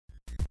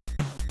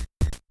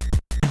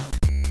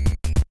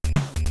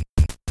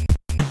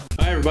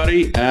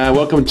everybody.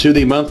 Welcome to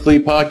the monthly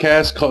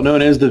podcast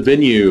known as The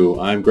Venue.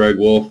 I'm Greg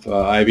Wolf,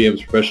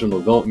 IBM's Professional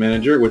Development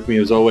Manager. With me,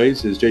 as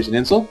always, is Jason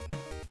Hensel.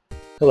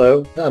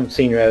 Hello, I'm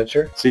Senior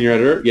Editor. Senior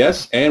Editor,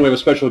 yes. And we have a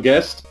special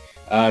guest,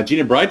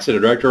 Gina Breitsetter,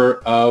 Director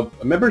of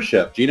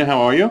Membership. Gina, how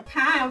are you?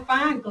 Hi, I'm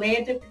fine.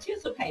 Glad to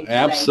participate today.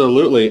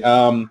 Absolutely.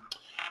 Well,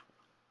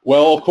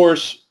 of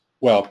course,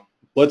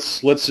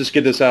 let's just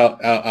get this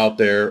out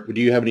there.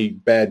 Do you have any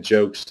bad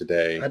jokes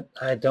today?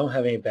 I don't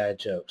have any bad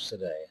jokes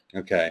today.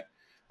 Okay.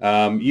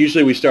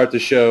 Usually we start the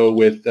show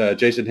with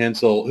Jason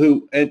Hensel,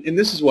 who, and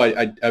this is why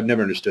I've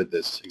never understood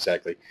this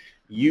exactly.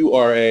 You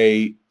are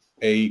a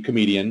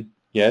comedian,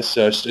 yes.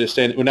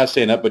 Not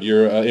stand up, but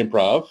you're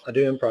improv. I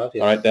do improv.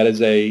 Yes. All right, that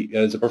is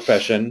a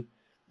profession,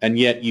 and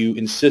yet you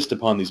insist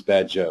upon these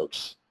bad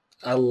jokes.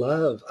 How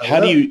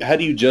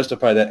do you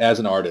justify that as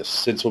an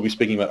artist? Since we'll be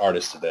speaking about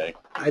artists today,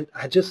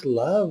 I just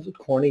love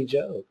corny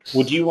jokes.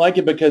 Would you like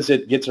it because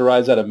it gets a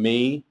rise out of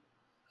me?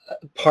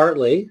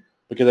 Partly.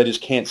 Because I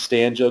just can't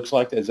stand jokes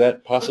like that. Is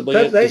that possibly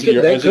it? Is it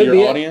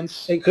your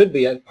audience? It could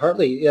be.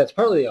 Partly, yeah, it's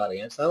partly the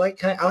audience. I like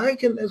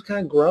those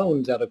kind of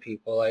groans out of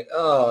people, like,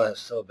 "Oh, that's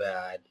so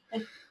bad."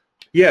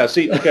 Yeah.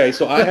 See. Okay.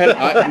 So let's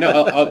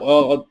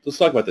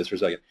talk about this for a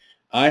second.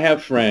 I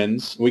have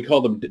friends. We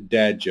call them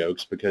dad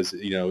jokes because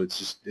it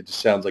just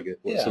sounds like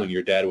something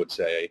your dad would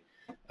say.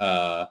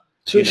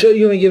 Should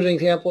you want to give an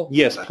example?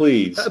 Yes,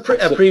 please. A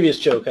previous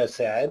joke I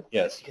said.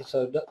 Yes.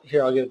 So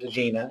here, I'll give it to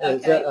Gina. Okay.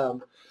 Is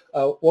that,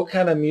 what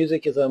kind of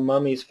music is a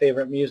mummy's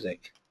favorite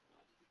music?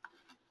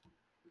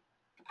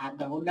 I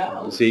don't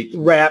know. See,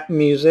 rap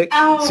music.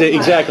 Oh, see,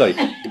 exactly.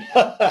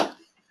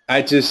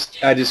 I just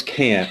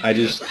can't.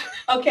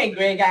 Okay,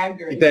 Greg, I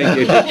agree. Thank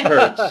you. It just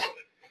hurts.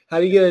 How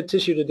do you get a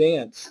tissue to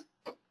dance?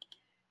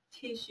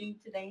 Tissue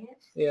to dance?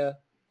 Yeah.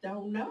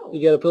 Don't know.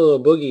 You got to put a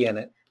little boogie in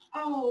it.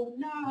 Oh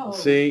no.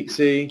 See.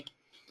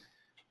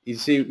 You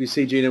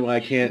see, Gina,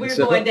 I can't. We're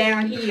going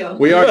downhill.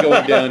 We are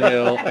going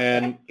downhill,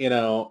 and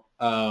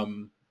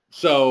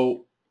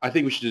so I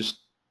think we should just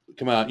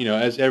come out.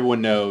 As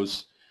everyone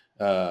knows,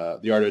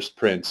 the artist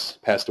Prince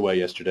passed away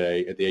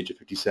yesterday at the age of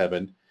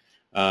 57.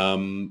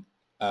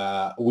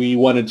 We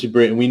wanted to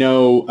bring. We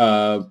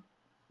know.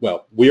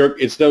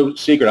 It's no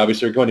secret.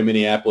 Obviously, we're going to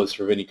Minneapolis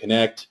for Venue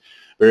Connect.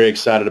 Very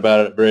excited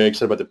about it. Very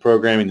excited about the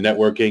programming, the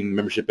networking,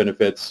 membership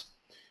benefits.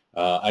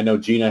 I know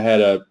Gina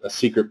had a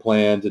secret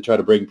plan to try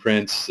to bring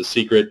Prince, a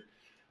secret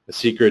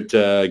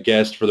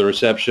guest for the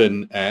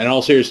reception. And in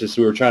all seriousness,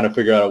 we were trying to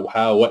figure out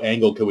what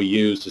angle could we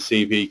use to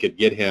see if he could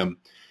get him.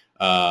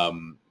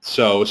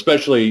 So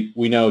especially,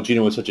 we know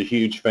Gina was such a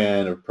huge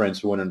fan of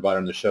Prince. We want to invite her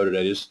on the show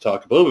today just to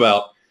talk a little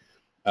about,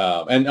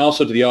 and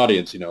also to the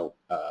audience,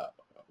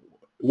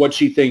 what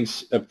she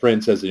thinks of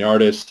Prince as an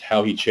artist,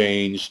 how he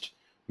changed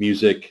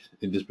music,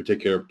 in this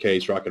particular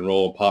case, rock and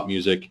roll and pop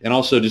music, and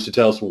also just to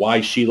tell us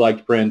why she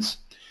liked Prince.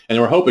 And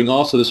we're hoping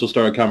also this will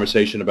start a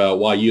conversation about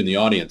why you in the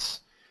audience,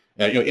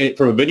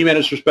 from a venue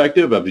manager's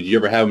perspective, did you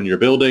ever have him in your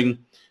building?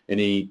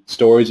 Any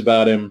stories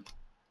about him?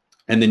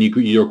 And then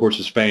you of course,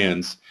 as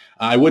fans.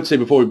 I would say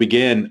before we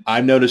begin,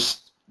 I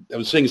was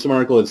seeing some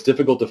article, it's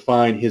difficult to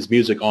find his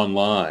music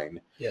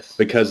online. Yes.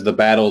 Because of the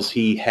battles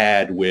he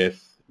had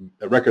with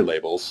record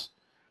labels.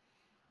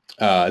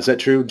 Is that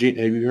true? Gene,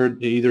 have you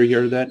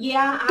heard of that?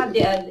 Yeah, I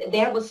did.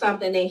 That was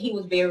something that he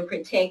was very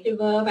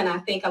protective of, and I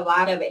think a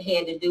lot of it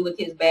had to do with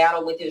his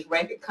battle with his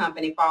record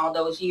company for all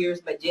those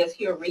years. But just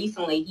here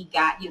recently, he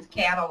got his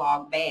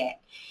catalog back,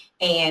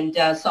 and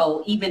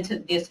so even to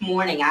this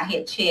morning, I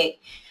had checked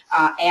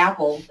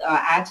Apple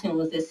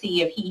iTunes to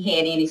see if he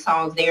had any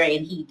songs there,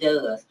 and he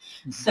does.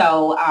 Mm-hmm.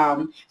 So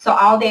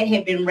all that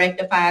had been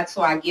rectified.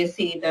 So I guess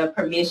the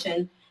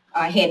permission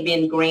had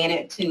been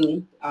granted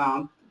to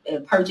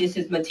purchase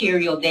his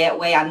material that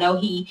way. I know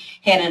he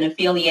had an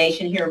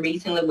affiliation here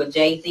recently with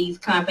Jay-Z's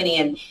company,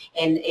 and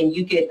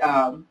you could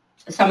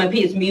some of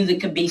his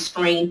music could be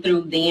streamed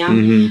through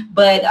them. Mm-hmm.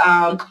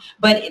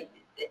 But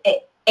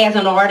as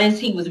an artist,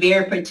 he was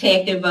very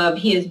protective of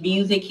his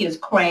music, his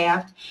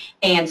craft,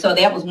 and so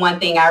that was one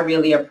thing I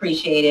really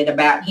appreciated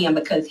about him,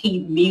 because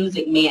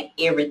music meant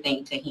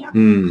everything to him.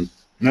 Mm.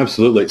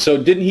 Absolutely.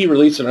 So didn't he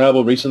release an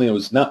album recently? It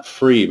was not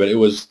free, but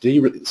did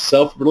he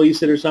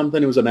self-release it or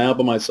something? It was an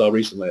album I saw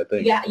recently, I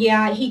think.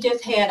 Yeah. He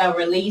just had a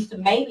release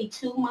maybe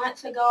 2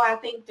 months ago, I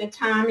think the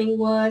timing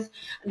was.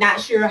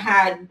 Not sure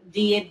how it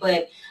did,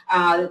 but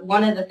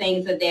one of the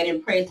things that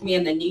impressed me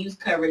in the news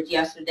coverage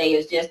yesterday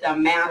is just the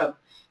amount of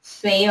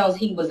sales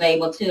he was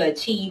able to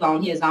achieve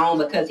on his own,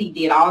 because he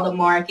did all the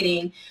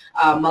marketing,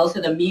 most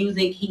of the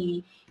music.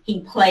 He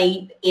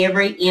played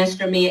every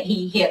instrument.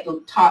 He had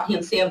taught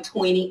himself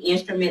 20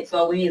 instruments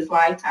over his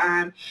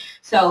lifetime.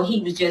 So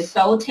he was just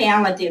so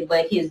talented,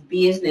 but his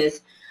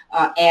business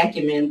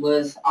acumen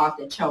was off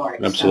the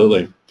charts.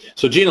 Absolutely.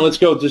 So Gina, let's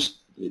go. Just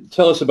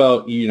tell us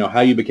about,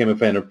 how you became a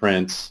fan of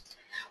Prince.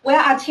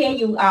 Well, I tell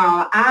you,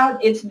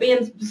 it's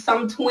been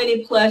some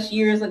 20 plus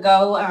years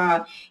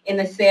ago, in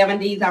the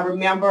 70s. I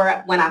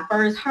remember when I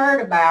first heard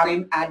about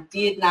him, I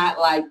did not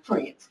like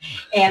Prince.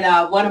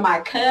 And one of my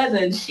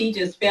cousins, she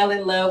just fell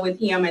in love with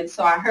him. And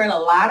so I heard a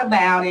lot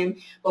about him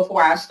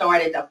before I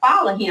started to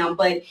follow him.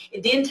 But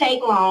it didn't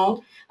take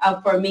long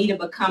for me to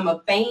become a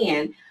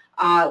fan.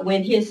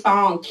 When his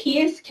song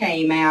Kiss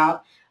came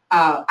out,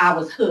 I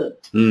was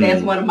hooked.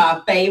 That's one of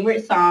my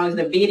favorite songs.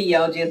 The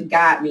video just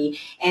got me.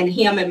 And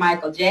him and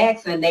Michael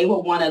Jackson, they were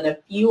one of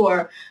the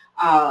fewer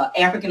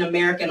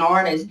African-American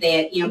artists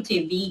that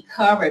MTV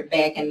covered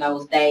back in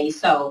those days.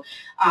 So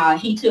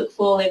he took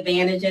full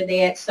advantage of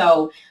that.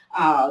 So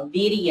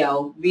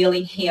video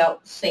really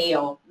helped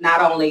sell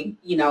not only,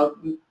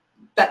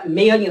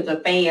 millions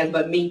of fans,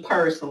 but me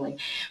personally.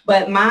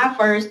 But my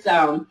first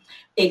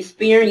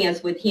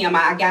experience with him,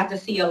 I got to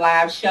see a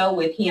live show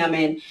with him,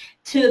 and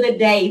to the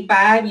day,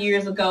 5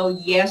 years ago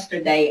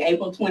yesterday,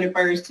 April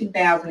 21st,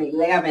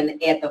 2011,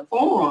 at the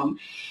Forum.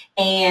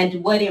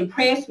 And what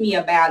impressed me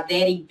about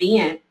that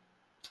event,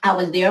 I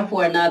was there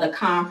for another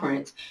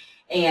conference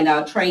and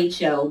a trade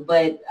show,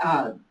 but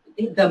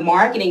the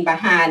marketing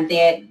behind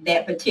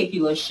that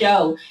particular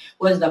show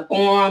was the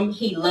Forum.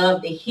 He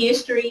loved the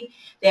history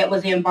that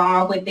was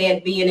involved with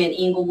that, being in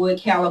Inglewood,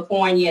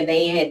 California.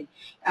 They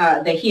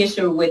had the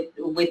history with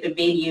the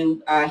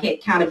venue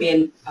had kind of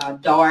been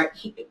dark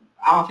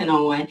off and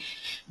on,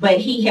 but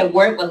he had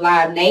worked with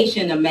Live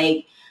Nation to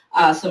make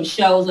some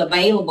shows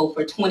available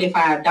for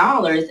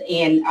 $25,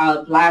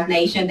 and Live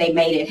Nation, they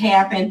made it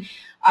happen.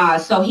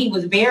 So he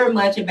was very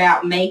much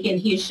about making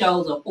his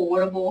shows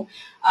affordable,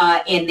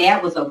 and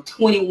that was a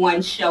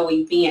 21 show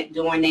event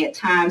during that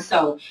time.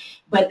 So,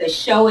 but the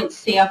show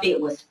itself,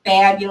 it was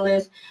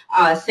fabulous.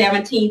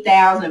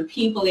 17,000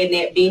 people in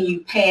that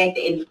venue packed,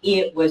 and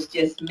it was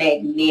just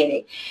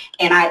magnetic.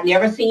 And I'd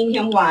never seen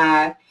him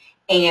live,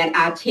 and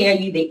I tell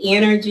you, the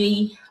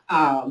energy,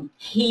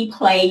 he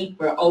played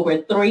for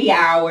over 3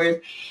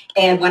 hours.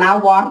 And when I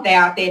walked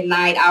out that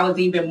night, I was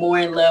even more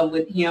in love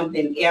with him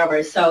than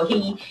ever. So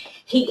he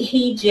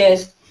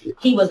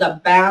was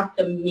about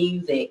the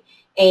music.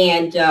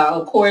 And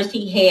of course,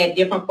 he had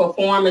different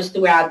performers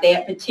throughout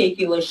that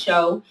particular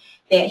show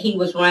that he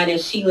was running.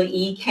 Sheila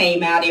E.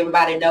 came out,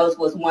 everybody knows,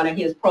 was one of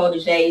his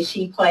proteges.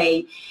 She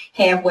played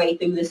halfway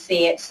through the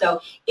set. So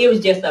it was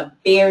just a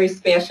very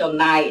special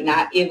night. And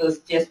it was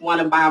just one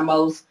of my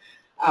most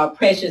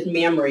precious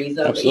memories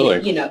of,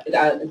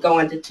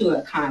 going to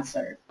a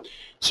concert.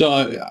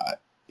 So,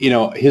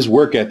 his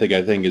work ethic,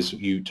 I think, is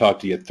you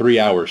talked to a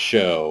 3-hour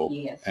show.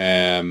 Yes.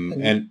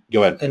 And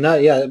go ahead. And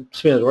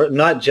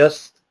not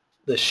just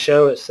the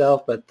show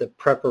itself, but the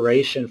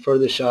preparation for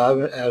the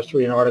show. I was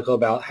reading an article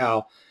about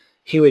how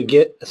he would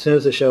get, as soon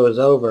as the show was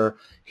over,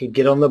 he'd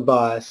get on the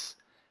bus,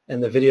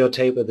 and the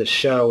videotape of the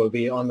show would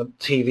be on the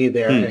TV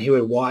there, and he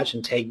would watch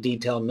and take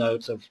detailed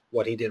notes of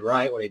what he did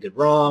right, what he did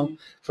wrong,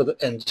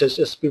 and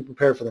just be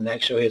prepared for the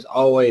next show. He was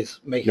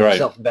always making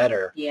himself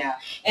better. Yeah,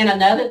 and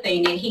another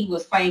thing that he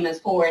was famous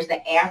for is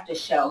the after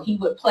show. He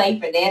would play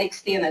for that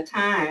extent of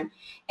time,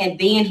 and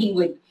then he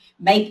would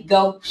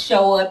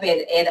show up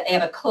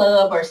at a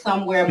club or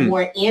somewhere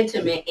more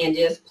intimate and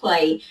just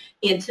play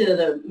into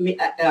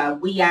the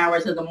wee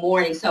hours of the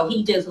morning. So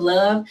he just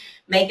loved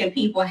making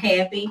people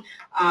happy,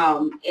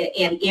 and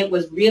it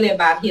was really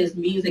about his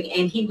music,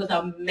 and he was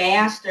a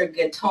master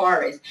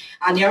guitarist.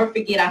 I'll never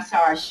forget, I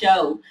saw a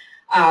show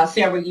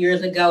several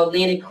years ago.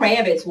 Lenny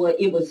Kravitz,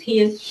 it was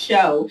his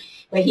show,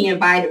 but he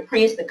invited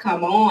Prince to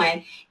come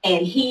on,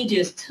 and he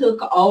just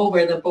took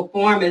over the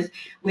performance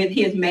with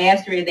his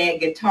mastery of that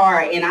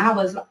guitar, and I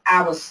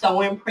was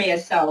so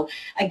impressed. So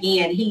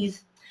again,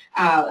 he's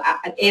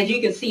as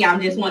you can see,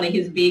 I'm just one of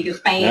his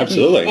biggest fans.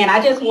 Absolutely. And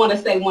I just want to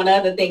say one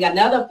other thing.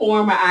 Another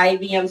former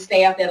IBM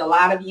staff that a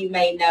lot of you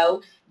may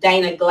know,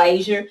 Dana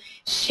Glazier,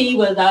 she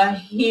was a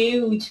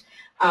huge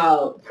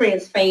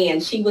Prince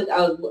fan. She was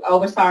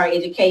oversaw our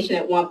education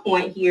at one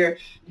point here,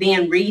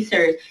 then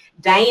research.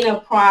 Dana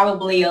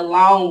probably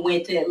alone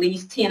went to at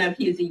least 10 of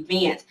his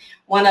events.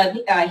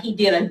 He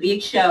did a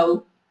big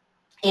show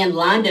in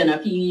London a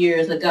few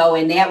years ago,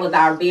 and that was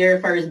our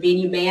very first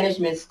venue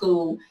management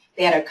school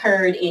that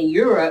occurred in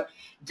Europe.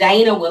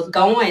 Dana was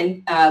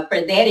going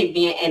for that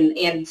event,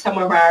 and some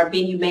of our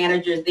venue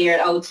managers there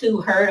at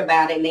O2 heard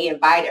about it, and they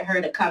invited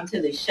her to come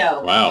to the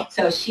show. Wow.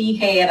 So she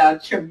had a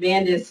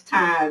tremendous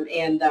time.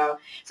 And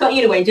so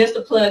anyway, just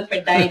a plug for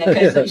Dana,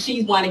 because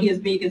she's one of his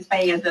biggest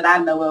fans that I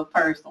know of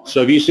personally. So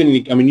have you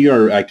seen any,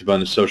 you're active on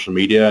the social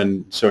media,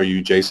 and so are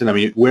you, Jason.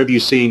 Where have you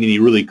seen any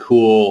really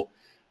cool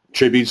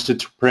tributes to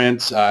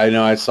Prince? I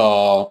know I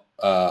saw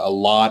a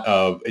lot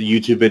of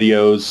YouTube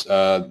videos.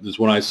 There's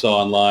one I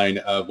saw online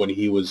of when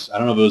he was, I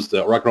don't know if it was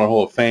the Rock and Roll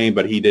Hall of Fame,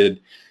 but he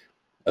did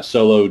a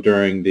solo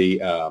during the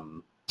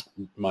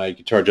My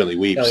Guitar Gently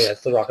Weeps. Oh yeah,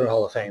 it's the Rock and Roll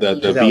Hall of Fame. The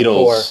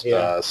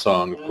Beatles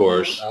song, of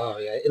course. Oh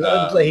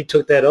yeah, he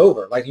took that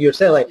over, like you were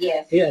saying, like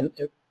yes. yeah. And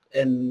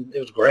and it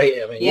was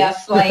great. I mean, Yeah,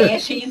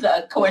 Slash.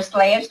 Of course,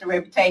 Slash, the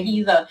reputation.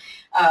 He's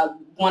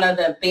one of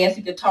the best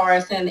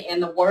guitarists in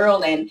the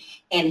world, and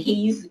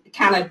he's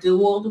kind of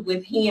dueled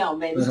with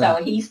him, and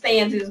so he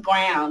stands his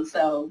ground.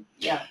 So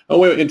yeah. Oh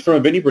wait, and from a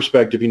venue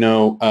perspective,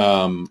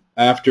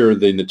 after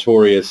the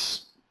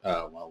notorious,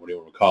 well, what do you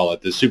want to call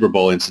it, the Super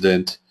Bowl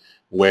incident,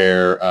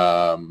 where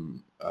the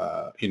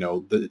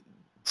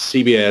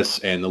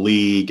CBS and the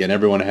league and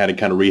everyone had to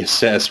kind of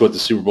reassess what the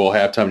Super Bowl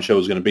halftime show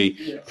was going to be.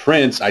 Yes.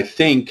 Prince, I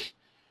think,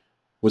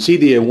 was he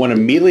the one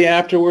immediately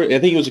afterward? I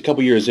think he was a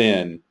couple years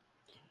in.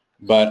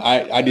 But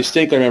I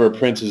distinctly remember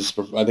Prince's,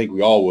 I think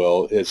we all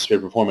will, his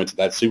performance at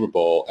that Super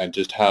Bowl and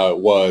just how it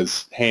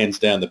was hands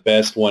down the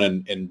best one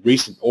in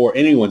recent or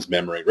anyone's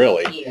memory,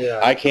 really.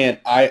 Yeah.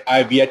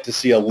 I've yet to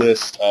see a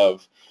list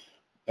of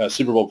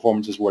Super Bowl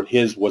performances where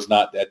his was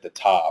not at the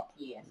top.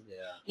 Yes.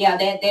 Yeah,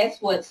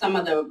 that's what some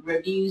of the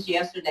reviews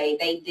yesterday,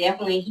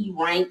 he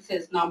ranks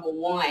as number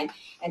one,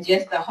 and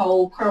just the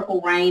whole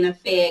Purple Rain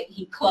effect,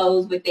 he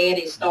closed with that,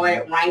 it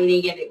started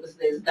raining, and it was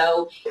as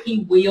though he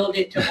willed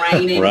it to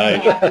rain and Right.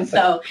 it happened.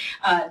 So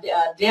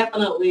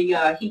definitely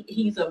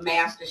he's a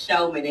master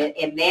showman,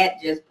 and that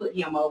just put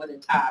him over the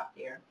top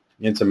there.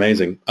 It's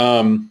amazing.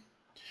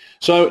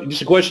 So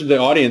just a question to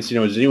the audience,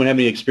 does anyone have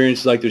any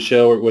experiences like the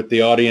show with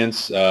the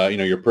audience,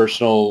 your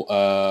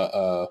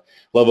personal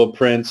level of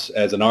Prince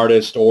as an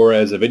artist or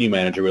as a venue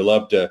manager? We'd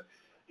love to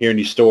hear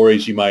any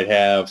stories you might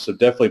have. So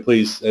definitely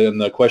please, in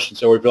the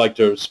questions, or if you'd like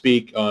to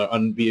speak,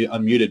 be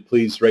unmuted,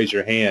 please raise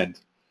your hand.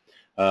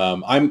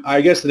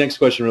 I guess the next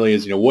question really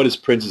is, what is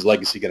Prince's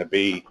legacy going to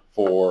be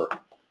for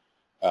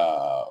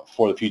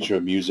the future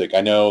of music?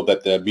 I know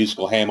that the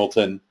musical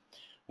Hamilton,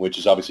 which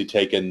has obviously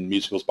taken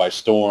musicals by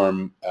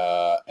storm,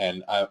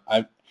 and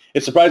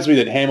it surprises me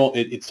that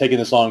it's taken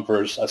this long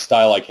for a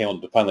style like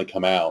Hamilton to finally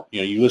come out.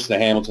 You listen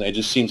to Hamilton, it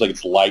just seems like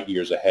it's light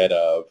years ahead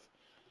of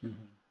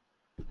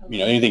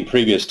anything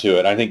previous to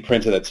it. I think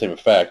Prince had that same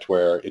effect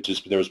where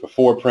there was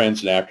before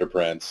Prince and after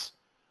Prince,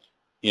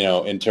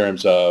 in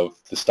terms of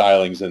the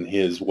stylings and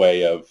his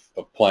way of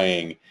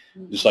playing.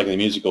 Just like in the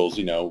musicals,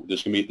 we're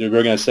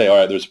going to say, all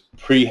right, there's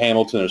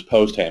pre-Hamilton, there's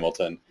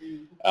post-Hamilton.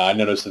 I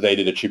noticed that they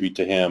did a tribute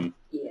to him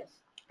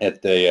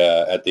at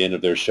the end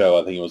of their show.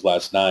 I think it was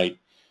last night.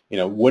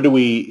 What do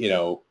we,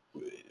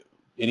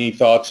 any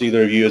thoughts,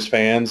 either of you as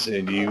fans?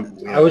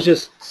 And I was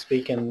just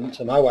speaking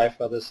to my wife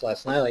about this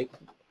last night. Like,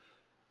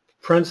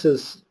 Prince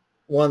is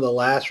one of the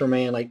last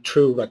remaining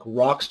true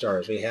rock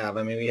stars we have.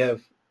 I mean, we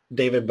have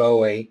David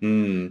Bowie.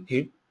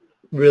 He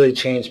really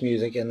changed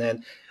music, and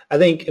then I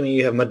think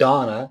you have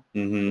Madonna,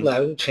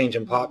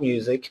 changing pop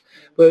music.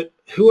 But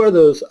who are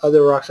those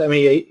other rock stars? I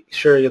mean,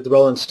 sure, you have the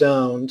Rolling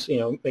Stones,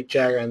 Mick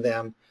Jagger and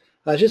them.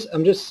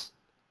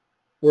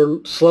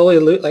 We're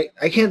slowly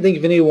I can't think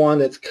of anyone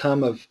that's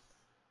come of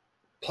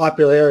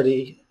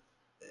popularity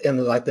in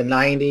the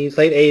 90s,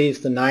 late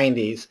 80s to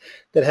 90s,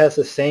 that has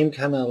the same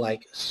kind of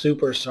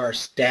superstar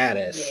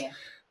status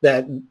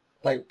that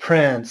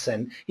Prince,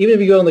 and even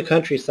if you go in the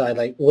countryside,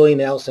 like Willie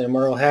Nelson,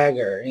 Merle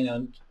Haggard,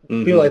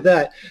 people like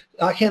that.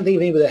 I can't think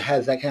of anybody that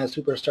has that kind of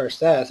superstar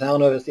status. I don't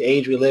know if it's the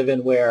age we live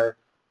in where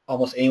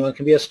almost anyone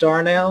can be a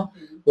star now,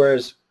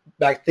 whereas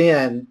back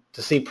then,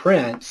 to see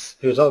Prince,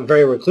 who was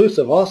very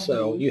reclusive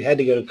also, you had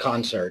to go to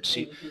concerts.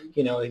 He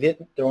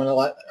didn't, there weren't a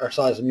lot our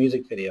size of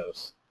music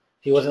videos.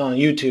 He wasn't on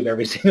YouTube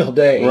every single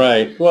day.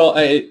 Right. Well,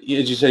 as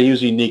you said, he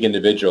was a unique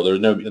individual. There was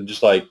no,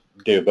 just like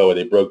David Bowie,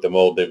 they broke the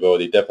mold. David Bowie,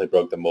 they definitely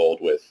broke the mold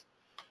with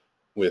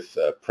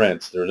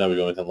Prince. There was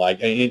nobody anything like.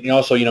 And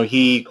also,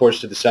 he, of course,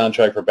 did the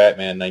soundtrack for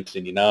Batman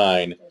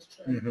 1989,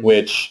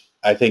 which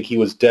I think he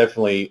was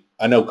definitely,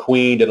 I know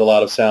Queen did a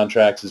lot of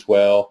soundtracks as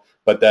well,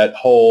 but that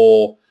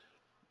whole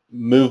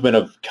movement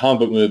of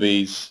comic book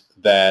movies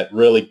that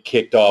really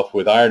kicked off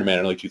with Iron Man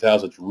in the early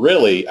 2000s,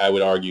 really, I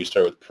would argue,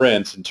 started with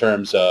Prince in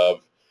terms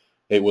of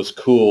it was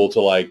cool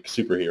to like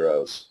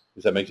superheroes.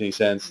 Does that make any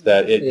sense?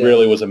 That it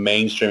really was a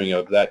mainstreaming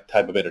of that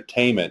type of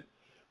entertainment.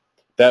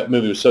 That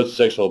movie was so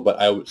successful, but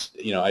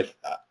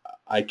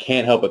I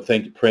can't help but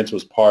think Prince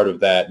was part of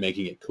that,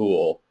 making it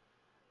cool.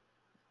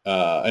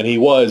 And he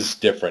was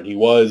different. He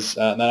was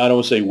I don't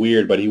want to say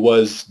weird, but he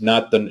was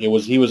not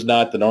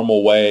the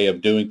normal way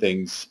of doing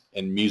things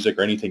in music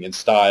or anything in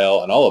style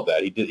and all of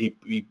that.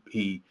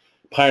 He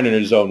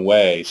pioneered his own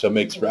way. So it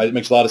makes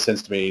a lot of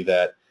sense to me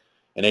that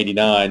in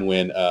 '89,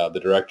 when the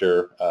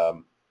director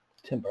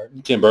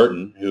Tim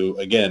Burton, who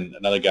again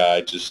another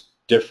guy just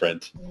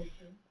different,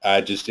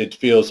 it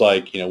feels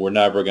like we're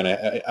never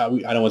gonna. I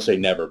don't want to say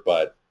never,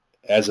 but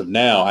as of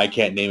now, I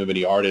can't name of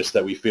any artist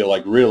that we feel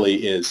like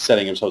really is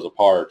setting themselves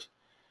apart.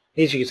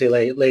 You could say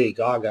Lady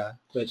Gaga,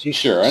 but she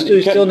sure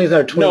still needs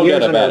another 20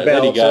 years under her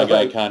belt. Lady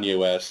Gaga, Kanye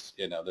West,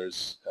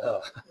 there's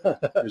they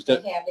have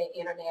that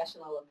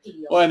international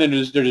appeal. Well, and then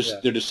there's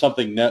just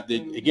something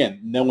again,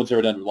 no one's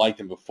ever done like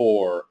them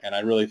before, and I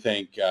really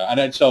think,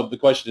 so the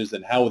question is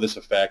then how will this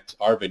affect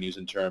our venues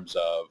in terms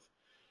of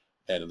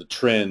the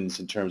trends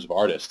in terms of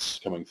artists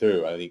coming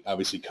through? I think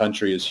obviously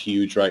country is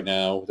huge right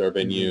now with our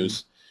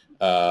venues.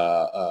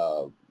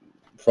 For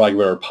like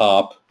our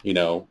pop, you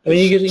know. I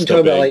mean, you can still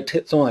talk about big.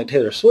 like someone like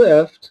Taylor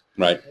Swift,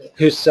 Right.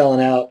 who's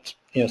selling out,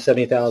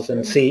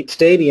 70,000 seat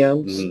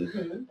stadiums. Mhm.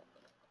 Mhm.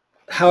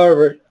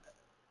 However,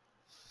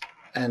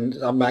 and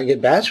I might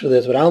get bashed for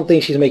this, but I don't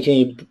think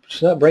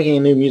she's not breaking any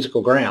new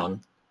musical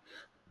ground.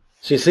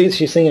 She's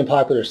singing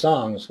popular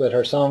songs, but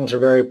her songs are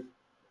very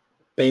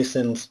based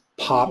in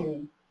pop,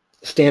 Mhm.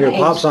 standard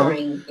pop song,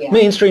 Mainstream, yeah.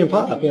 mainstream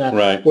pop. Mhm.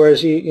 Right.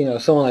 Whereas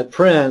someone like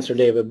Prince or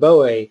David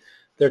Bowie,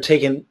 they're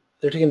taking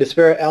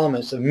disparate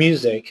elements of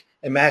music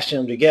and mashing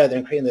them together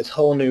and creating this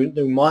whole new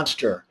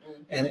monster,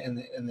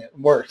 Mhm. and it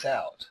works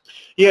out.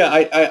 Yeah,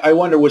 I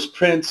wonder, was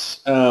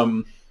Prince,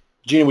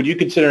 Gina, would you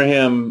consider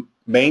him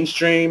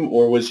mainstream,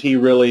 or was he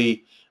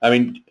really, I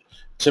mean,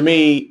 to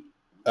me,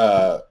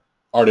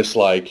 artists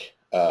like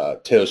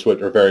Taylor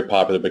Swift are very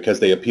popular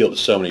because they appeal to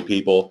so many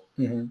people.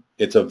 Mm-hmm.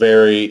 It's a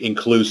very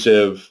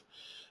inclusive,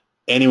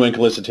 anyone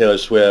can listen to Taylor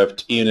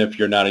Swift, even if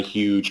you're not a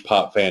huge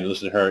pop fan,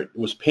 listen to her.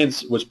 Was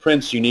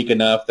Prince unique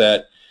enough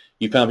that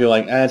you found people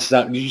like, it's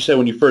not, you said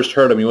when you first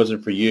heard him, he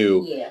wasn't for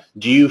you. Yeah.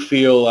 Do you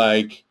feel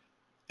like,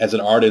 as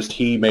an artist,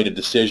 he made a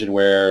decision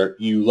where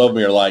you love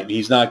me or like me,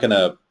 he's not going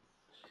to...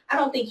 I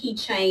don't think he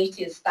changed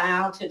his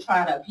style to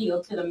try to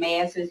appeal to the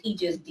masses. He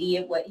just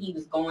did what he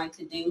was going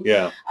to do.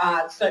 Yeah.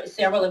 So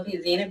several of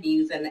his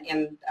interviews,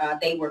 and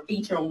they were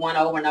featuring one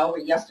over and over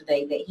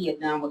yesterday that he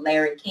had done with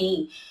Larry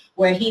King,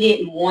 where he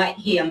didn't want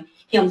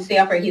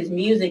himself or his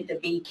music to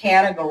be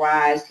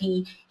categorized.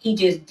 He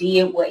just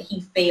did what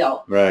he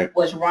felt Right.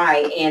 was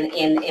right,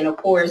 and of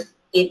course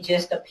it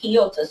just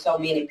appealed to so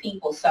many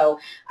people. So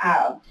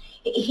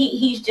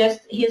he's just,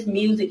 his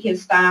music,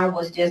 his style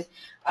was just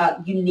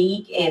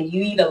unique, and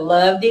you either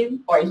loved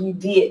him or you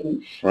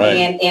didn't.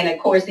 Right. And of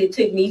course it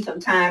took me some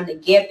time to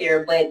get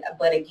there, but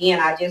again,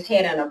 I just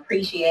had an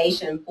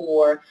appreciation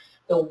for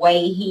the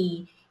way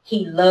he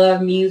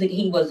loved music.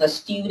 He was a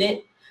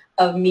student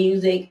of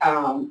music,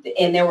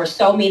 and there were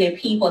so many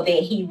people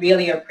that he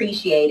really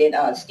appreciated.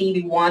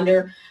 Stevie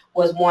Wonder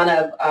was one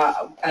of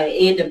an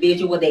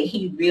individual that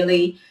he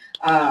really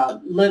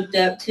looked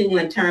up to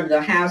in terms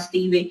of how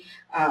Stevie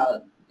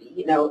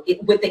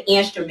with the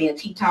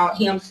instruments, he taught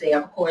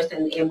himself, of course,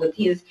 and with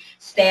his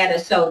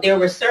status. So there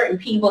were certain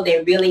people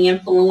that really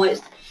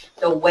influenced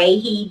the way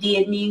he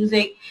did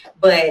music.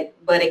 But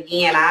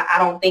again, I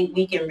don't think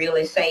we can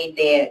really say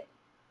that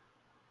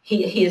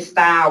his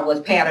style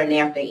was patterned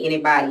after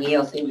anybody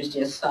else. It was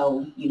just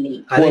so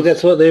unique. I think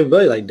that's what they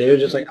really like. They were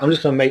just like, I'm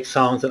just going to make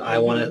songs that I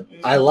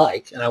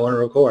like, and I want to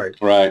record.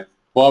 Right.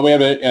 Well, we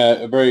have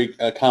a very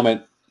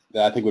comment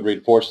that I think would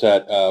reinforce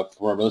that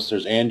from our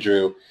listeners.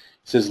 Andrew,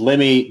 he says,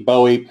 Lemmy,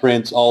 Bowie,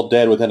 Prince, all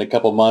dead within a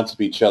couple months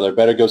of each other.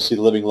 Better go see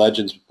the living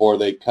legends before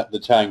the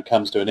time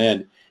comes to an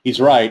end. He's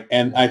right,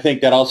 and I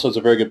think that also is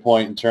a very good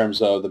point in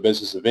terms of the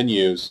business of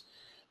venues.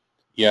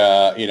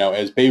 Yeah,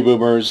 as baby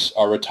boomers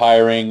are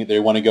retiring, they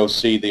want to go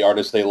see the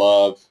artists they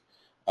love,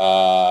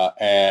 but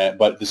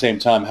at the same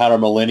time, how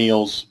do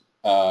millennials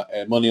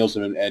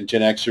and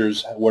Gen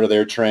Xers, what are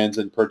their trends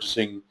in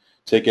purchasing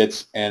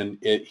tickets? And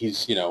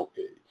he's,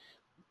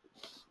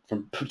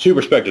 from two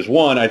perspectives.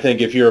 One, I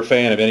think if you're a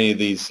fan of any of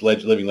these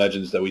living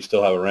legends that we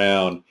still have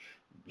around,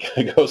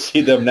 go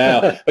see them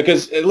now,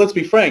 because let's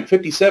be frank,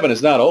 57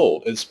 is not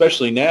old,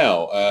 especially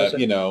now.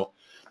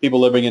 People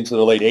living into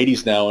the late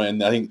 80s now,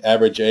 and I think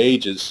average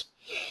age is,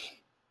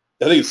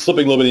 I think it's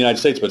slipping a little bit in the United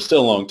States, but still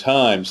a long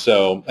time.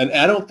 So, and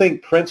I don't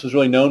think Prince was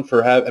really known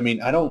for He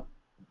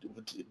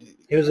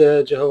was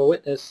a Jehovah's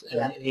Witness, and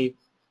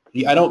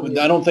I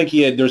don't think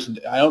he had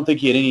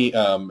any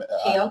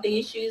Health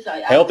issues.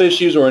 health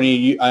issues or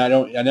any. I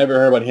never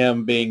heard about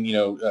him being He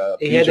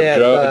used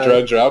had of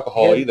drugs or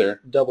alcohol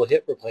either. double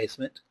hip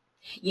replacement.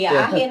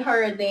 Yeah, I had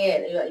heard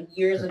that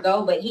years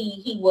ago, but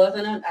he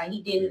wasn't.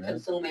 He didn't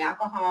consume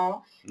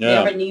alcohol.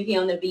 Yeah. Never knew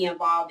him to be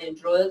involved in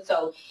drugs.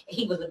 So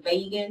he was a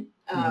vegan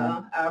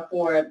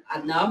for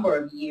a number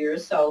of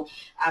years. So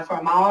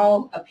from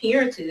all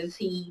appearances,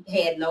 he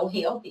had no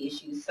health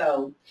issues.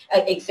 So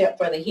except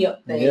for the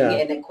hip thing,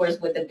 and of course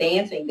with the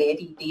dancing that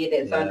he did,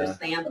 it's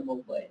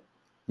understandable. But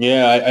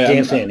yeah,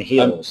 dancing in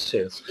heels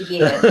too.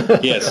 Yeah.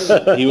 Yes,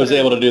 he was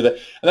able to do that,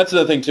 and that's the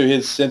other thing too.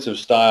 His sense of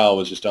style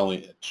was just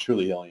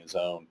truly only his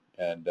own,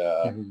 and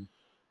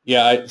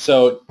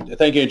so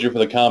thank you, Andrew, for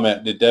the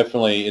comment.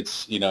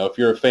 It's if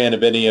you're a fan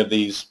of any of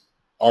these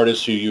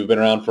artists who you've been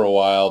around for a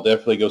while,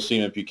 definitely go see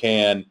them if you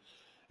can.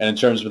 And in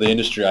terms of the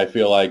industry, I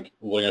feel like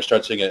we're going to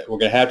start seeing it. We're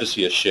going to have to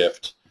see a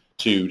shift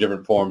to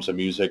different forms of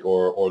music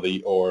or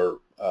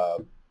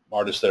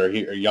artists that are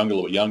a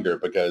little bit younger,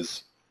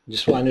 because.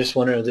 I'm just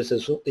wondering if this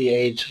is the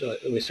age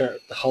the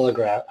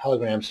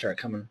holograms start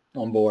coming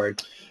on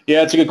board. Yeah,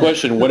 that's a good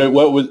question.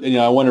 What was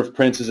I wonder if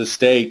Prince's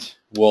estate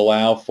will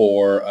allow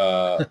for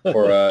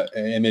an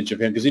image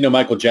of him, because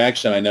Michael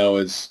Jackson,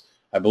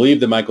 I believe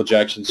the Michael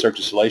Jackson Cirque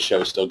du Soleil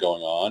show is still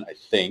going on. I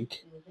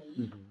think.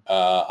 Mm-hmm.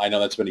 I know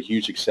that's been a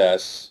huge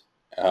success.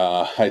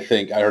 I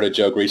think I heard a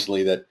joke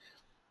recently that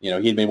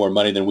he'd made more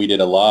money than we did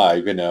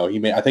alive.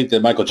 I think the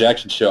Michael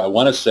Jackson show, I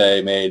want to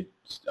say, made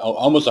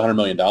almost $100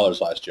 million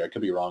last year. I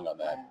could be wrong on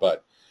that,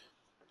 but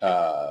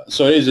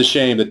So it is a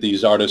shame that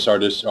these artists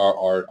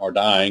are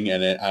dying,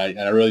 and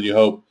I really do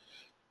hope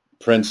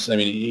Prince. I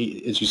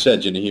mean, as you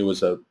said, Jenny, he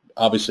was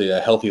obviously a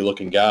healthy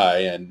looking guy,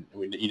 and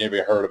you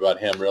never heard about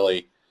him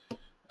really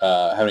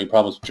having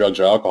problems with drugs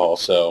or alcohol.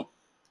 So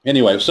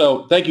anyway,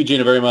 so thank you,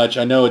 Gina, very much.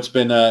 I know it's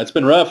been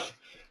rough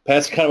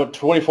past kind of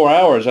 24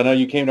 hours. I know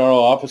you came to our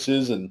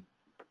offices and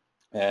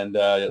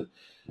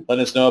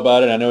letting us know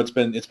about it. I know it's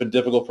been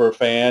difficult for a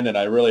fan, and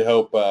I really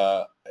hope.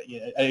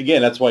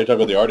 Again, that's why you talk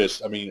about the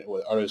artist. I mean,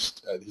 with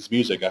artist, his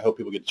music. I hope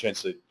people get a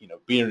chance to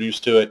be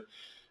introduced to it.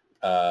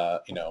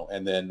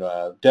 And then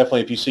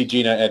definitely if you see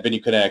Gina at Venue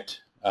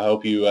Connect, I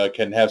hope you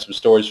can have some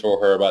stories for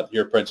her about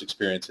your Prince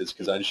experiences,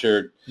 because I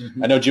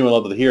know Gina would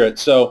love to hear it.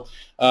 So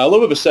a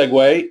little bit of a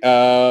segue.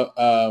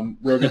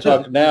 We're going to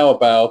talk now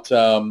about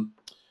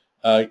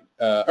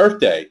Earth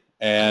Day,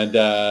 and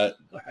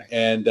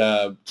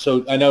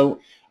so I know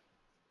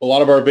a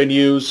lot of our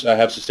venues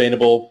have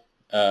sustainable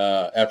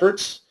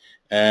efforts.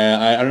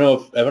 I don't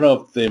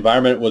know if the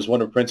environment was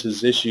one of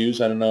Prince's issues.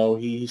 I don't know.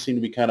 He seemed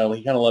to be kind of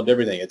loved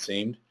everything, it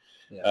seemed.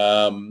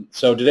 Yeah.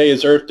 So today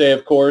is Earth Day,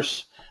 of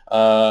course,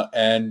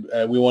 and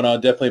we want to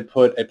definitely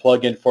put a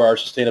plug in for our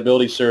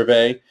sustainability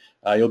survey.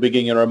 You'll be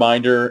getting a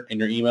reminder in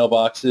your email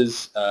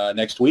boxes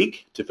next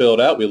week to fill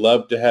it out. We'd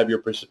love to have your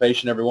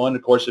participation, everyone.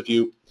 Of course, if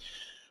you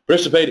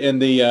participate in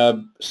the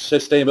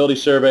sustainability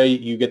survey,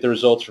 you get the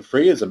results for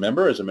free as a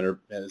member, as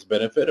a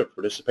benefit of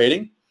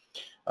participating.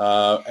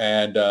 The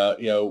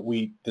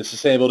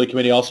Sustainability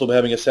Committee also will be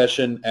having a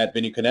session at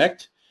Venue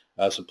Connect.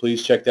 So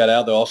please check that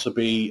out. There'll also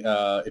be,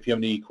 if you have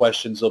any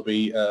questions, there'll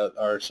be,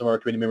 some of our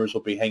committee members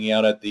will be hanging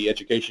out at the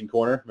Education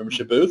Corner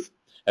membership booth.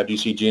 After you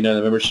see Gina on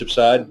the membership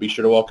side, be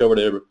sure to walk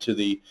over to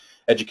the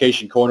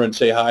Education Corner and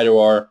say hi to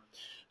our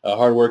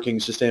hardworking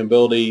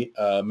sustainability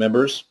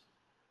members.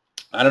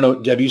 I don't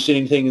know, have you seen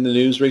anything in the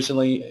news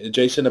recently,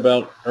 Jason,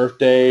 about Earth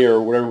Day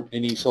or whatever,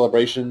 any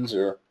celebrations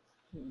or?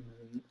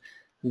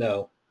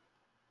 No.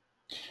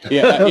 To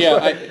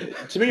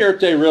me, Earth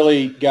Day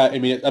really got, I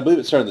believe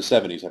it started in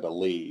the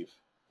 70s,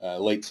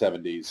 late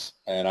 70s.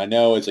 And I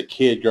know as a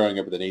kid growing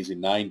up in the 80s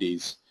and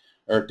 90s,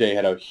 Earth Day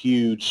had a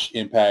huge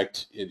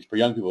impact for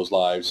young people's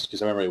lives,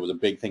 because I remember it was a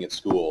big thing at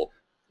school.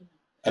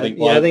 I think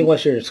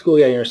once you're in school,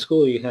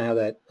 you can have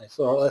that.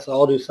 So let's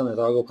all do something.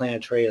 Let's all go plant a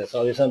tree. Let's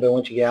all do something. But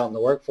once you get out in the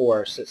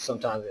workforce,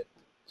 sometimes it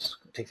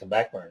takes a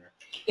back burner.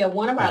 Yeah,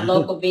 one of our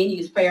local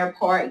venues, Fair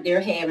Park, they're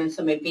having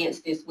some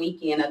events this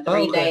weekend, a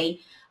 3-day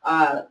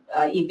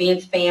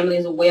events.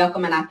 Families are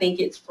welcome, and I think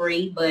it's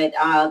free, but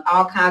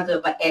all kinds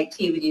of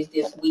activities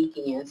this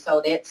weekend,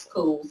 so that's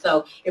cool.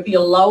 So if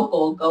you're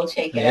local, go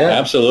check it out.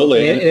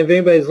 Absolutely. And if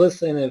anybody's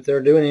listening, if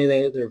they're doing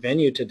anything at their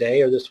venue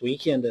today or this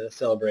weekend to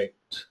celebrate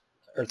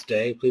Earth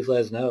Day, please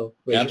let us know.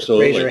 Raise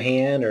your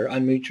hand or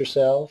unmute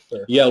yourself.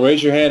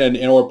 Raise your hand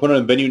or put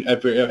on venue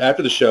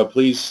after the show.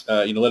 Please,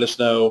 let us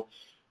know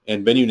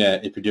in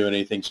VenueNet if you're doing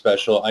anything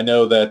special. I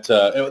know that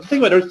the thing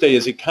about Earth Day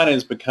is it kind of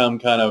has become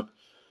kind of.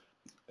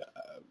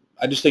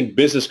 I just think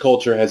business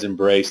culture has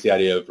embraced the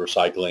idea of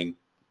recycling.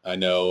 I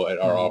know at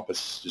our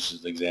office, just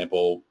as an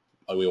example,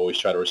 we always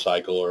try to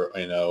recycle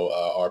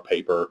our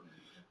paper.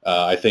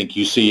 I think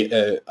you see,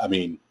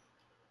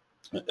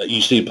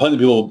 you see plenty of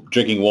people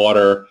drinking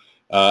water.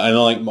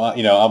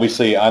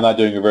 Obviously I'm not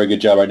doing a very good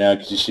job right now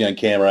because you see on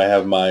camera I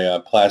have my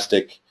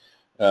plastic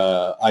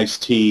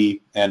iced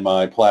tea and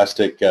my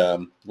plastic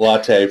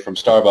latte from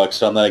Starbucks,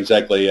 so I'm not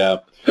exactly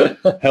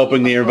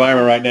helping the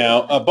environment right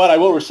now, but I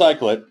will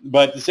recycle it.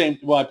 But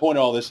my point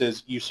of all this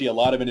is you see a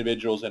lot of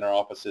individuals in our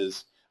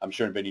offices, I'm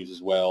sure in venues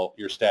as well,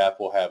 your staff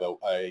will have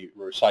a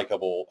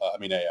recyclable,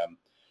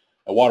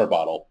 a water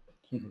bottle.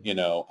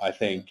 Mm-hmm. I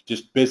think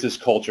just business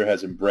culture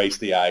has embraced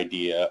the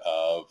idea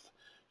of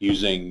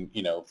using,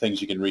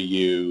 things you can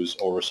reuse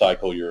or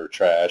recycle your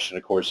trash. And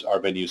of course, our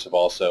venues have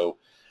also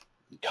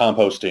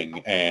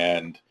composting.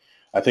 And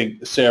I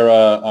think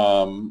Sarah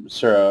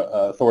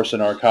Thorson,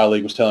 our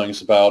colleague, was telling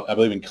us about, I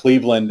believe in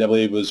Cleveland,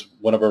 was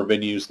one of our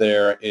venues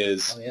there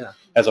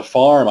has a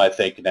farm, I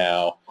think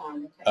now.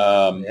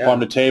 Farm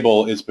to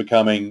table is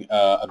becoming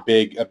a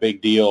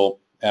big deal.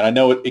 And I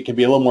know it can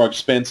be a little more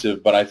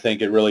expensive, but I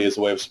think it really is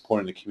a way of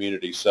supporting the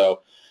community.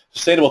 So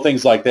sustainable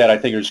things like that, I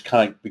think, are just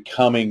kind of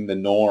becoming the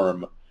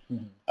norm.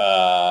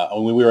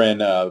 Mm-hmm. When we were in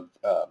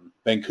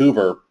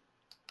Vancouver,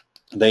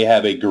 they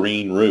have a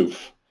green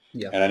roof.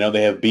 Yeah. And I know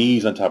they have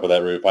bees on top of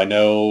that roof. I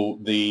know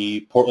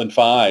the Portland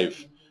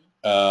 5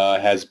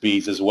 has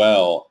bees as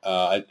well.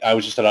 I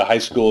was just at a high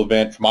school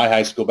event for my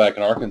high school back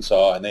in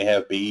Arkansas, and they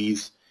have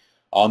bees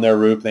on their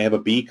roof. They have a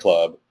bee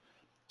club.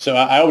 So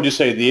I would just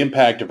say the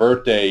impact of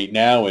Earth Day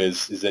now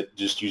is that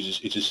it's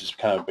just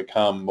kind of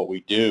become what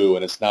we do,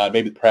 and it's not,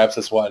 maybe perhaps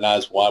that's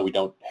why we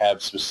don't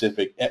have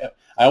specific.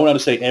 I don't want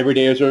to say every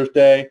day is Earth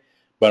Day,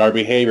 but our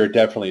behavior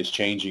definitely is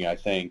changing. I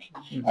think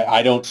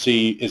I don't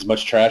see as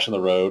much trash on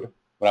the road.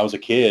 When I was a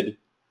kid,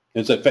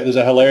 there's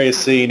a hilarious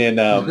scene in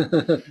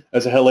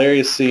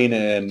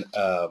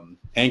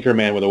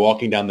Anchorman where they're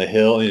walking down the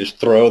hill and they just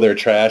throw their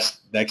trash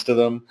next to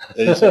them.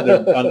 They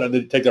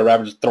they take their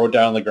wrapper, just throw it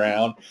down on the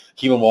ground,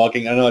 keep them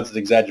walking. I know it's an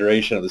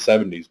exaggeration of the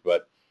 70s,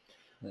 but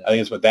I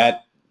think it's what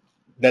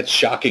that's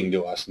shocking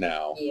to us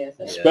now, Yes.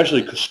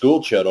 especially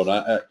school children.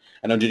 I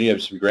know, Jenny,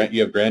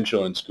 you have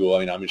grandchildren in school. I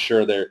mean, I'm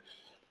sure they're,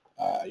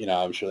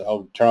 I'm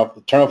sure turn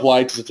off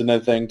lights. It's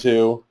another thing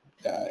too.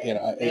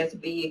 That's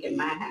big in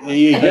my house.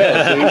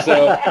 Yeah,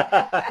 so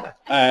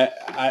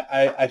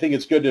I think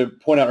it's good to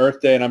point out Earth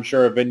Day, and I'm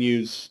sure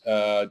venues,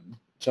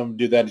 some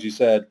do that, as you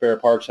said. Fair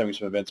Park's having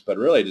some events, but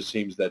really it just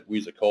seems that we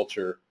as a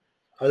culture.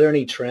 Are there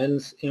any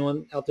trends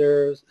anyone out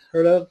there has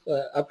heard of?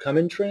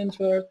 Upcoming trends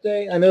for Earth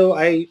Day? I know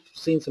I've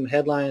seen some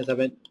headlines.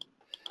 I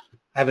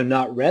have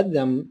not read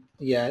them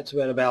yet,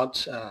 but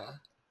about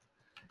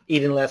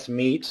eating less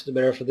meat, the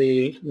better for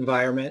the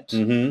environment.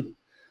 Mm-hmm.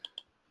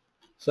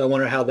 So I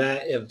wonder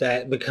if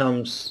that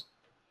becomes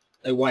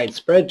a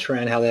widespread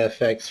trend, how that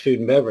affects food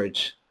and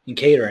beverage and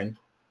catering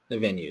the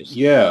venues.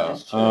 Yeah,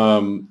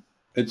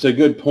 it's a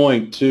good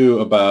point too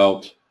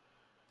about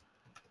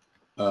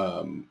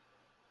the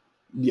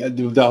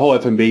whole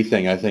F&B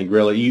thing. I think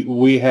really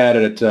we had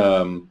at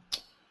the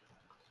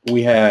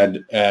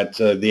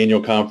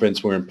annual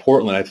conference. We're in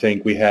Portland. I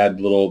think we had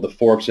the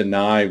forks and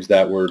knives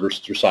that were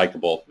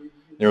recyclable.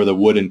 They were the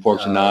wooden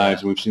forks and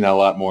knives, and we've seen that a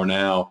lot more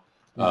now.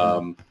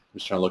 Mm-hmm.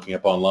 Just trying to looking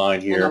up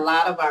online here. And a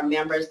lot of our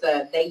members,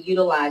 they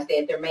utilize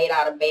that. They're made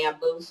out of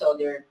bamboo, so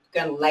they're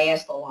going to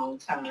last a long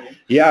time.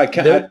 Yeah,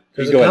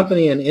 there's a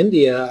company in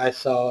India I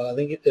saw. I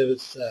think it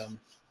was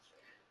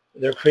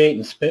they're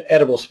creating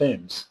edible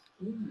spoons.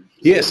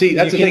 Yeah, see,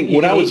 that's the thing.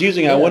 When I was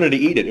using it, I wanted to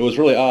eat it. It was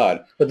really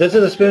odd. But this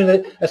is a spoon.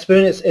 It's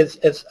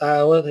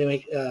what do they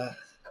make? I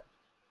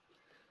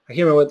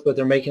can't remember what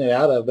they're making it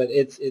out of, but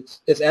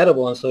it's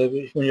edible. And so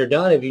when you're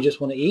done, if you just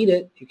want to eat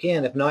it, you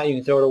can. If not, you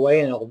can throw it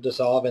away, and it'll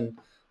dissolve in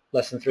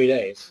less than 3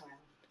 days.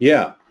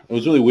 Yeah, it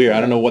was really weird. I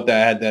don't know what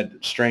that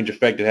strange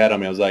effect it had on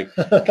me. I was like,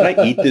 can I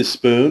eat this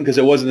spoon? Because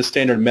it wasn't the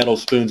standard metal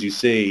spoons you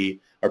see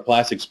or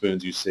plastic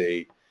spoons you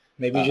see.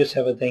 Maybe you just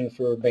have a thing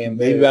for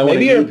bamboo.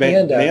 Maybe you're a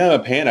panda. Maybe I'm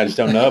a panda. I just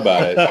don't know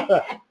about it.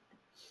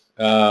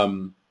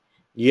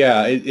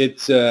 Yeah,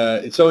 it's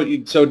so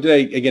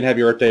today again.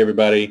 Happy Earth Day,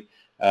 everybody.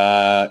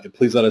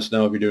 Please let us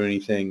know if you're doing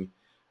anything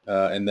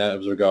in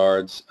those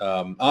regards.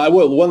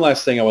 One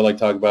last thing I would like to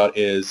talk about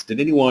is: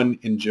 did anyone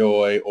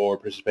enjoy or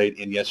participate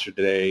in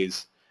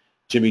yesterday's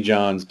Jimmy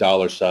John's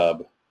dollar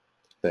sub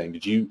thing?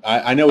 Did you?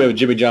 I know we have a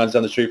Jimmy John's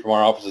down the street from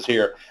our offices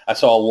here. I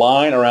saw a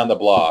line around the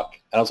block,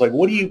 and I was like,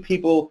 "What do you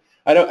people?"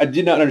 I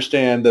did not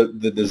understand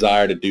the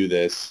desire to do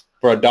this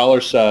for a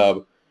dollar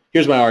sub.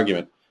 Here's my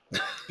argument: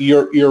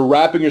 you're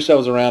wrapping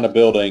yourselves around a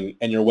building,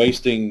 and you're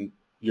wasting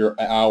your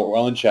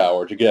lunch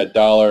hour to get a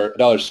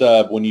dollar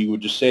sub when you were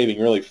just saving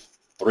really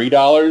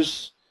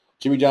 $3.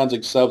 Jimmy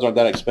John's subs aren't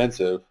that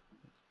expensive.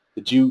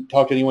 Did you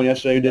talk to anyone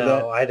yesterday who did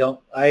that? No, I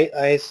don't.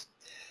 I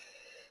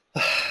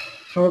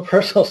from a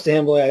personal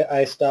standpoint,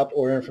 I stopped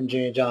ordering from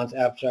Jimmy John's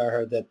after I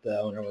heard that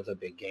the owner was a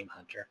big game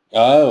hunter.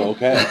 Oh,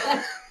 okay.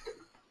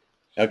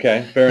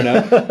 Okay, fair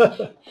enough.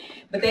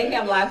 But they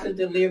have lots of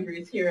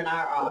deliveries here in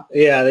our office.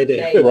 Yeah, they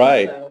do.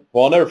 Right. So.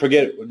 Well, I'll never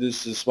forget.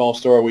 This is a small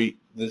story.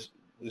 This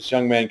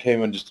young man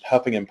came in just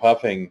huffing and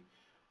puffing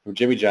from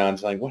Jimmy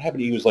John's. Like, what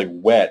happened? He was like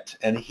wet,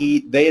 and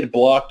they had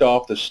blocked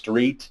off the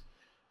street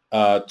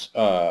on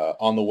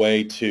the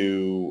way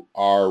to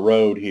our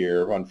road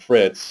here on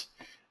Fritz.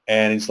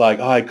 And he's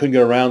like, I couldn't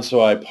get around,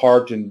 so I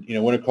parked and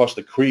went across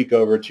the creek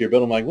over to your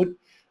building. I'm like, what?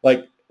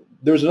 Like,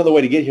 there was another way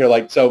to get here.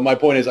 Like, so my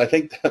point is, I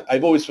think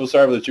I've always feel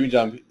sorry for the Jimmy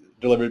John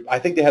delivery. I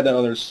think they had that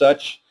under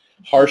such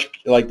harsh,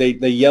 like they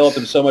yell at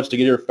them so much to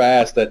get here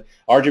fast that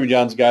our Jimmy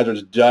John's guys are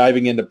just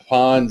diving into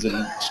ponds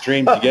and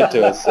streams to get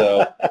to us.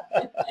 So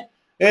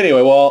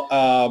anyway,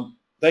 well,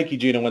 thank you,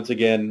 Gina, once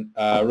again.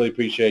 I really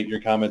appreciate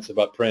your comments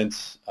about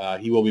Prince.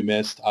 He will be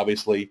missed,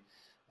 obviously.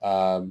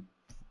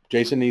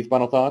 Jason, any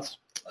final thoughts?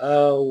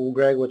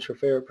 Greg, what's your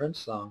favorite Prince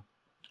song?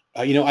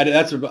 I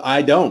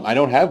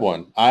don't have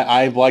one.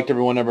 I've liked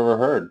everyone I've ever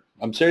heard.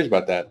 I'm serious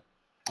about that.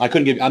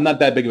 I'm not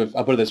that big of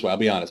I'll put it this way. I'll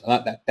be honest.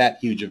 I'm not that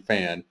huge a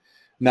fan.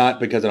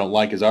 Not because I don't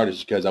like his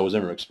artist, because I was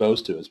never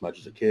exposed to it as much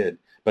as a kid.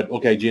 But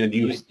okay, Gina,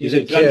 is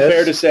it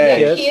unfair to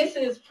say? Yeah, Kiss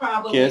is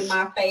probably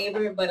my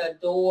favorite, but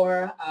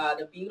Adore,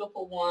 The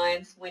Beautiful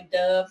Ones, When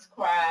Doves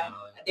Cry.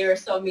 There are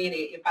so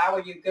many. If I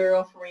Were Your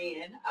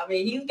Girlfriend. I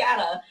mean, he's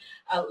got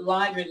a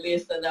laundry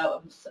list of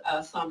those,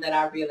 some that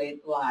I really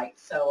like.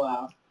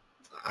 So.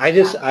 I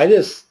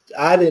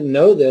didn't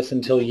know this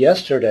until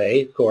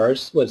yesterday, of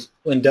course, was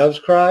When Doves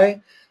Cry.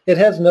 It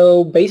has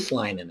no bass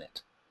line in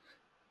it.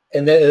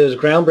 And it was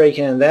groundbreaking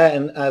in that,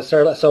 and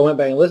so I went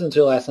back and listened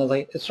to it last night. I was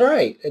like, it's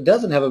right. It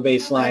doesn't have a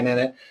bass line in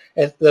it.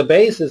 The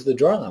bass is the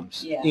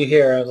drums you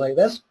hear. I was like,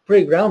 that's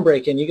pretty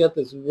groundbreaking. You got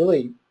this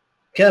really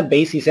kind of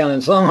bassy sounding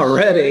song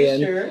already.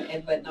 Sure.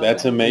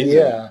 That's amazing.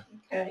 Yeah.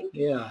 Okay.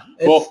 Yeah.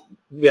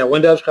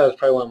 When Doves Cry was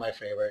probably one of my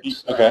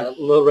favorites. Okay.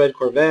 Little Red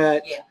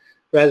Corvette. Yeah.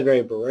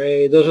 Raspberry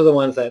Beret. Those are the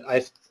ones that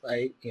I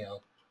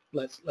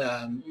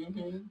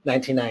Mhm.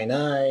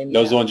 1999.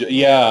 Those ones,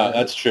 yeah,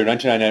 that's true.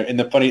 1999,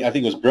 and I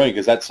think it was brilliant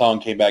because that song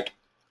came back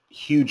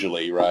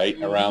hugely,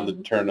 right, around the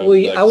turn of Well,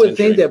 the I would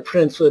think century. that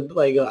Prince would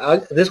like,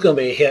 this is going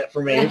to be a hit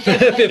for me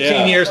 15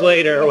 Yeah. years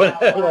later. Yeah,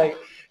 right. Like,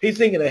 he's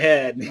thinking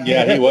ahead.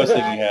 Yeah, he was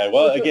thinking ahead.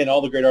 Well, again,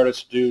 all the great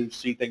artists do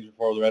see things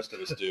before the rest of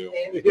us do.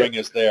 Bring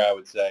us there, I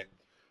would say.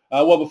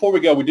 Well, before we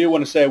go, we do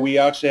want to say we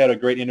actually had a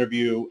great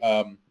interview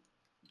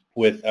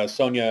with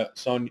Antonia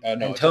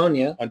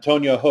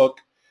Hook.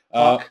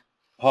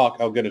 Hawk.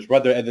 Oh, goodness.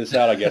 Rather edit this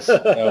out, I guess,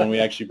 when we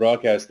actually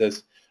broadcast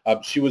this.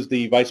 She was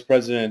the vice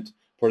president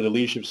for the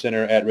Leadership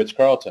Center at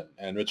Ritz-Carlton.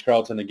 And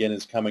Ritz-Carlton, again,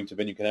 is coming to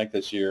Venue Connect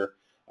this year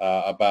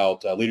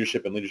about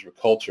leadership and leadership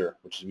culture,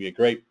 which is going to be a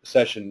great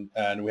session.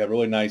 And we have a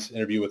really nice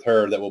interview with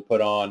her that we'll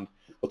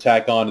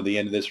tack on to the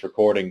end of this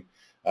recording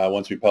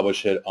once we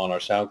publish it on our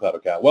SoundCloud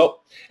account.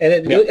 Well,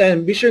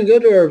 and be sure and go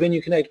to our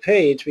Venue Connect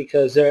page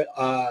because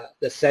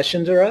the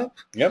sessions are up.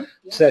 Yep.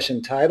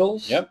 Session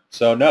titles. Yep.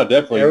 So no,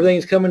 definitely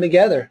everything's coming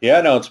together.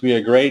 Yeah, no, it's gonna be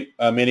a great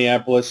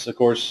Minneapolis. Of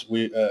course,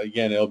 we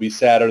again it'll be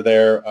sadder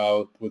there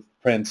with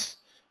Prince.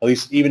 At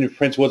least even if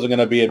Prince wasn't going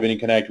to be at Venue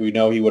Connect, we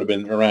know he would have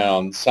been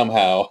around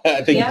somehow.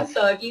 I think. Yeah,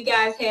 so if you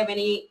guys have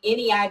any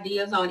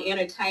ideas on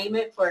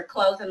entertainment for a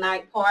closing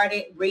night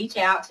party, reach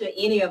out to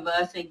any of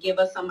us and give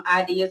us some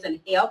ideas and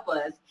help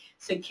us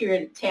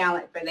secure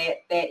talent for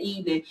that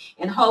evening.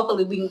 And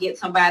hopefully we can get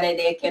somebody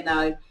that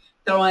can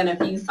throw in a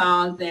few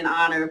songs in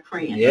honor of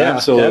Prince. Yeah,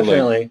 absolutely.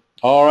 Definitely.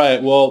 All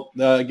right. Well,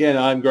 again,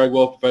 I'm Greg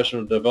Wolf,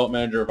 Professional Development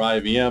Manager of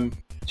IVM.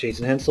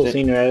 Jason Hensel,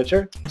 Senior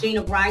Editor.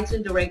 Gina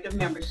Brighton, Director of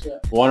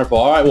Membership. Wonderful.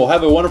 All right. Well,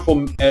 have a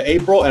wonderful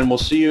April, and we'll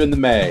see you in the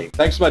May.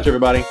 Thanks so much,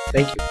 everybody.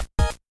 Thank you.